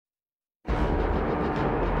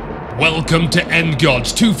Welcome to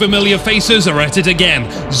EndGods. Two familiar faces are at it again.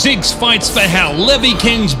 Ziggs fights for hell. Levy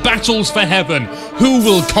Kings battles for heaven. Who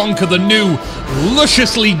will conquer the new,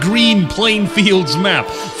 lusciously green plain fields map?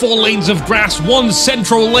 4 lanes of grass, 1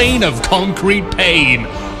 central lane of concrete pain.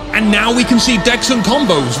 And now we can see decks and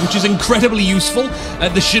combos, which is incredibly useful.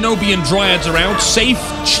 The Shinobi and Dryads are out, safe,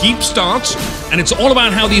 cheap starts, and it's all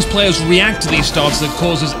about how these players react to these starts that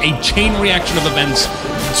causes a chain reaction of events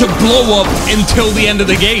to blow up until the end of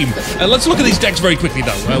the game. Let's look at these decks very quickly,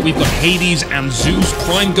 though. We've got Hades and Zeus,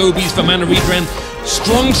 Prime Gobies for mana regen.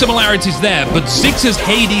 Strong similarities there, but Ziggs'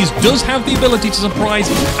 Hades does have the ability to surprise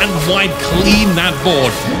and wipe clean that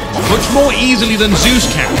board much more easily than Zeus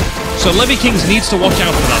can. So Levy Kings needs to watch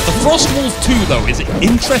out for that. The Frost Wolf 2, though, is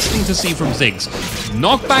interesting to see from Ziggs.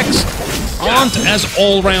 Knockbacks aren't as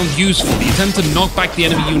all-round useful. You tend to knock back the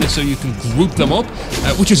enemy units so you can group them up,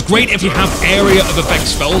 which is great if you have area of effect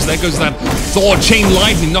spells. There goes that Thor Chain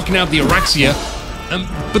Lightning knocking out the Araxia.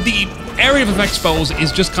 But the area of effect spells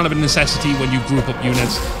is just kind of a necessity when you group up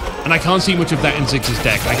units. And I can't see much of that in Ziggs'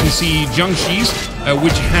 deck. I can see Jiangxi's,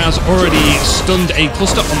 which has already stunned a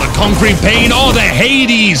cluster on the concrete pane. Oh, the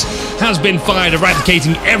Hades has been fired,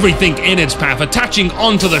 eradicating everything in its path, attaching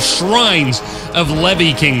onto the shrines of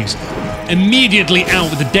Levy Kings. Immediately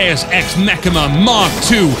out with the Deus Ex Mechama Mark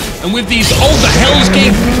II. And with these, the Hell's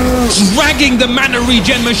Gate dragging the mana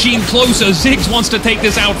regen machine closer. Ziggs wants to take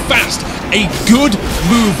this out fast. A good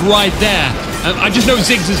move right there. I just know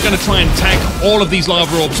Ziggs is going to try and tag all of these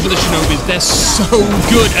lava orbs for the Shinobis. They're so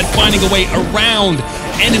good at finding a way around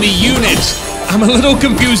enemy units. I'm a little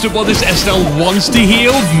confused at what this Estelle wants to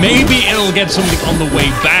heal. Maybe it'll get something on the way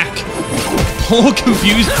back. Poor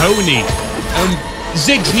confused pony.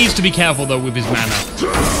 Ziggs needs to be careful, though, with his mana.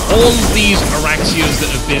 All these Araxias that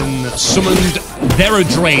have been summoned, they're a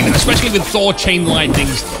drain, especially with Thor Chain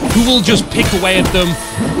Lightnings, who will just pick away at them.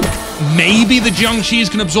 Maybe the Jiangxis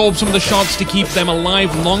can absorb some of the shots to keep them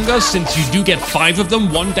alive longer, since you do get 5 of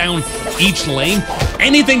them, 1 down each lane.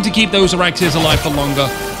 Anything to keep those Araxias alive for longer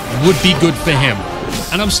would be good for him.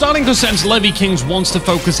 And I'm starting to sense Levy Kings wants to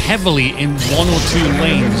focus heavily in 1 or 2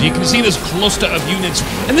 lanes. You can see this cluster of units,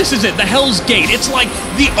 and this is it, the Hell's Gate. It's like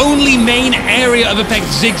the only main area of effect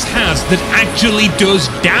Ziggs has that actually does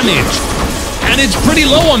damage. And it's pretty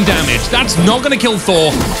low on damage. That's not going to kill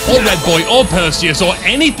Thor, or Red Boy, or Perseus, or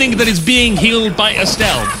anything that is being healed by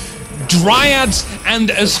Estelle. Dryads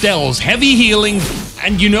and Estelles, heavy healing,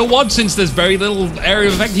 and you know what? Since there's very little area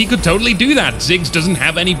of effect, he could totally do that. Ziggs doesn't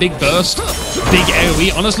have any big burst, big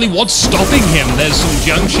AoE. Honestly, what's stopping him? There's some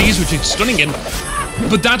Jiangxis, which is stunning him,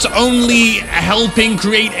 but that's only helping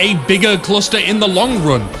create a bigger cluster in the long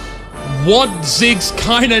run. What Ziggs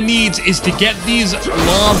kind of needs is to get these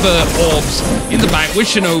lava orbs in the back with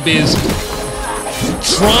Shinobis.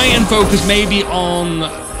 Try and focus maybe on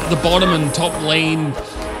the bottom and top lane.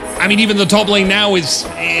 I mean, even the top lane now is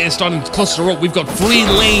starting to cluster up. We've got 3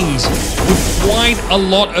 lanes with quite a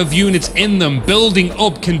lot of units in them, building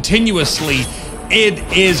up continuously. It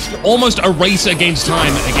is almost a race against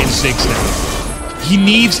time against Ziggs now. He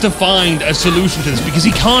needs to find a solution to this because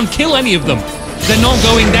he can't kill any of them. They're not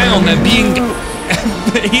going down, they're being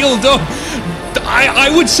healed up.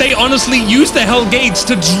 I would say, honestly, use the Hell Gates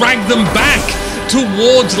to drag them back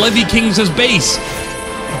towards Levy Kings' base.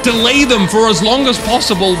 Delay them for as long as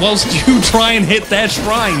possible whilst you try and hit their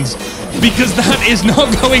shrines. Because that is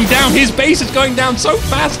not going down. His base is going down so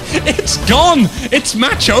fast, it's gone. It's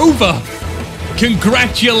match over.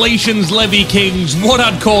 Congratulations, Levy Kings. What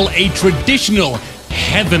I'd call a traditional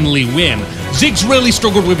heavenly win. Ziggs really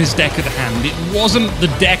struggled with his deck at hand. It wasn't the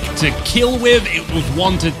deck to kill with, it was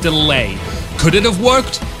one to delay. Could it have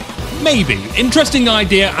worked? Maybe. Interesting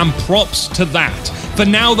idea, and props to that. For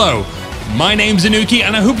now, though, my name's Inuki,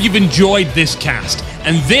 and I hope you've enjoyed this cast.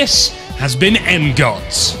 And this has been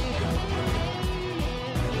EndGods.